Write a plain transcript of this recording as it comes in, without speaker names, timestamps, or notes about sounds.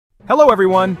Hello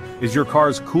everyone! Is your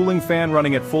car's cooling fan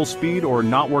running at full speed or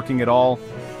not working at all?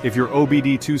 If your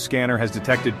OBD-II scanner has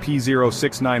detected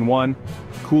P0691,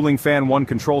 cooling fan 1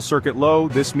 control circuit low,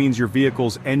 this means your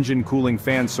vehicle's engine cooling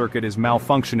fan circuit is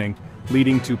malfunctioning,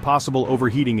 leading to possible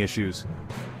overheating issues.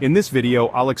 In this video,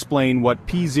 I'll explain what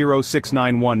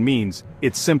P0691 means,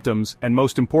 its symptoms, and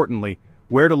most importantly,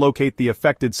 where to locate the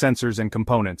affected sensors and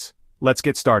components. Let's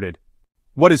get started.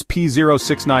 What is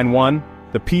P0691?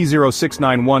 The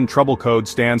P0691 trouble code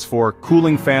stands for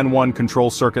Cooling Fan 1 Control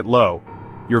Circuit Low.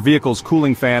 Your vehicle's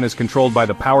cooling fan is controlled by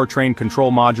the Powertrain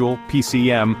Control Module,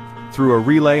 PCM, through a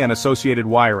relay and associated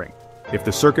wiring. If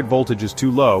the circuit voltage is too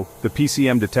low, the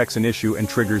PCM detects an issue and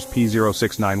triggers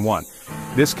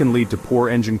P0691. This can lead to poor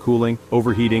engine cooling,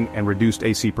 overheating, and reduced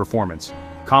AC performance.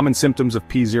 Common symptoms of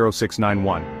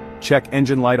P0691. Check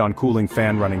engine light on cooling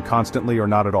fan running constantly or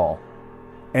not at all.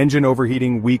 Engine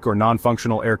overheating, weak or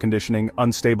non-functional air conditioning,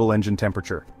 unstable engine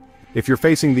temperature. If you're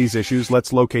facing these issues,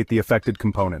 let's locate the affected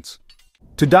components.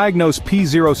 To diagnose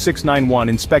P0691,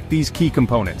 inspect these key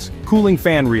components. Cooling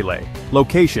fan relay.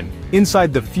 Location: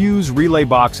 inside the fuse relay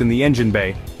box in the engine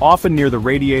bay, often near the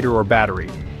radiator or battery.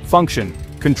 Function: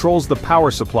 controls the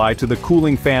power supply to the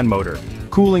cooling fan motor.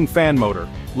 Cooling fan motor.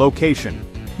 Location: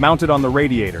 mounted on the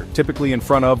radiator, typically in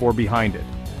front of or behind it.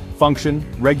 Function: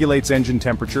 regulates engine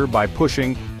temperature by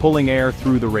pulling air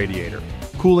through the radiator.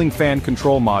 Cooling fan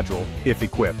control module, if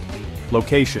equipped.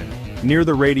 Location: near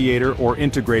the radiator or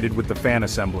integrated with the fan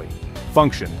assembly.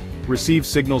 Function: receives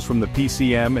signals from the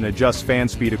PCM and adjusts fan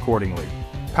speed accordingly.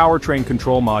 Powertrain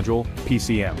Control Module,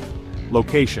 PCM.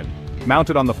 Location: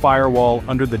 mounted on the firewall,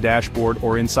 under the dashboard,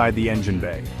 or inside the engine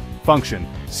bay. Function: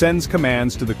 sends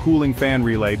commands to the cooling fan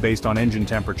relay based on engine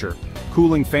temperature.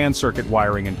 Cooling fan circuit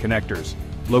wiring and connectors.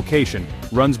 Location: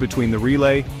 runs between the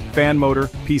relay, fan motor,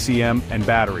 PCM, and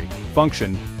battery.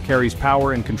 Function: carries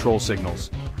power and control signals.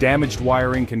 Damaged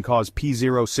wiring can cause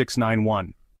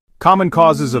P0691. Common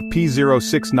causes of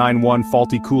P0691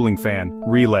 faulty cooling fan,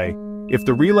 relay. If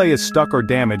the relay is stuck or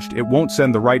damaged, it won't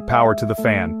send the right power to the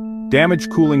fan.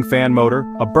 Damaged cooling fan motor: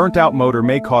 a burnt-out motor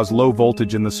may cause low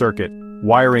voltage in the circuit.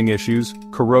 Wiring issues: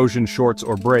 corrosion, shorts,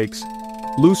 or breaks.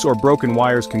 Loose or broken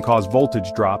wires can cause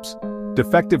voltage drops.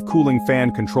 Defective cooling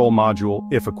fan control module,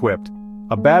 if equipped.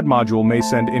 A bad module may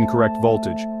send incorrect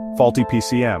voltage. Faulty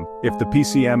PCM: if the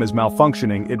PCM is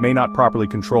malfunctioning, it may not properly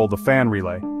control the fan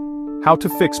relay. How to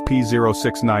fix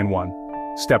P0691.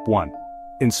 Step 1.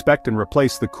 Inspect and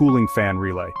replace the cooling fan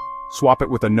relay. Swap it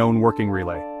with a known working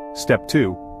relay. Step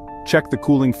 2. Check the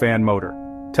cooling fan motor.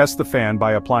 Test the fan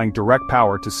by applying direct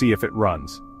power to see if it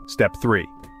runs. Step 3.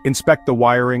 Inspect the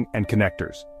wiring and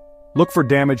connectors. Look for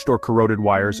damaged or corroded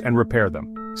wires and repair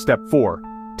them. Step 4.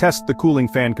 Test the cooling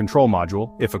fan control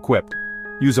module, if equipped.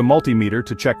 Use a multimeter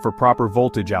to check for proper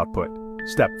voltage output.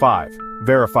 Step 5.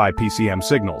 Verify PCM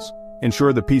signals.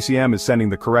 Ensure the PCM is sending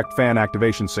the correct fan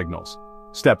activation signals.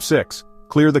 Step 6.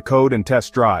 Clear the code and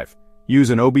test drive. Use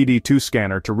an OBD-II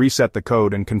scanner to reset the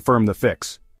code and confirm the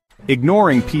fix.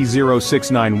 Ignoring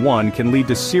P0691 can lead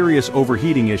to serious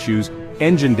overheating issues,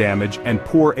 engine damage, and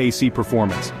poor AC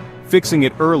performance. Fixing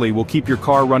it early will keep your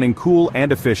car running cool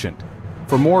and efficient.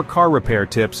 For more car repair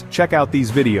tips, check out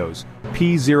these videos.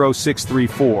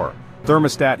 P0634,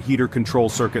 thermostat heater control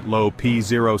circuit low.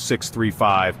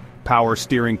 P0635, power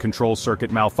steering control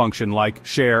circuit malfunction. Like,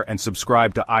 share, and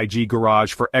subscribe to IG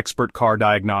Garage for expert car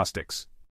diagnostics.